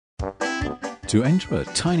To enter a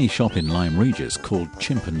tiny shop in Lyme Regis called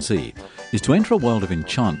Chimpanzee is to enter a world of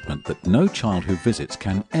enchantment that no child who visits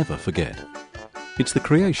can ever forget. It's the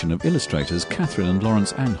creation of illustrators Catherine and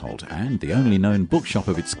Laurence Anholt and the only known bookshop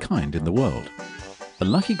of its kind in the world. A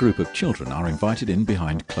lucky group of children are invited in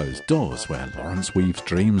behind closed doors where Laurence weaves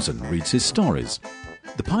dreams and reads his stories.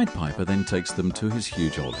 The Pied Piper then takes them to his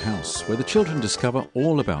huge old house, where the children discover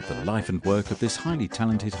all about the life and work of this highly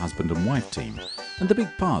talented husband and wife team, and the big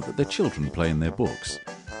part that their children play in their books.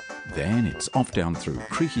 Then it's off down through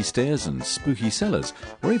creaky stairs and spooky cellars,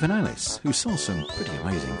 where even Alice, who saw some pretty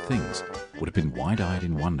amazing things, would have been wide-eyed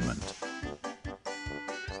in wonderment.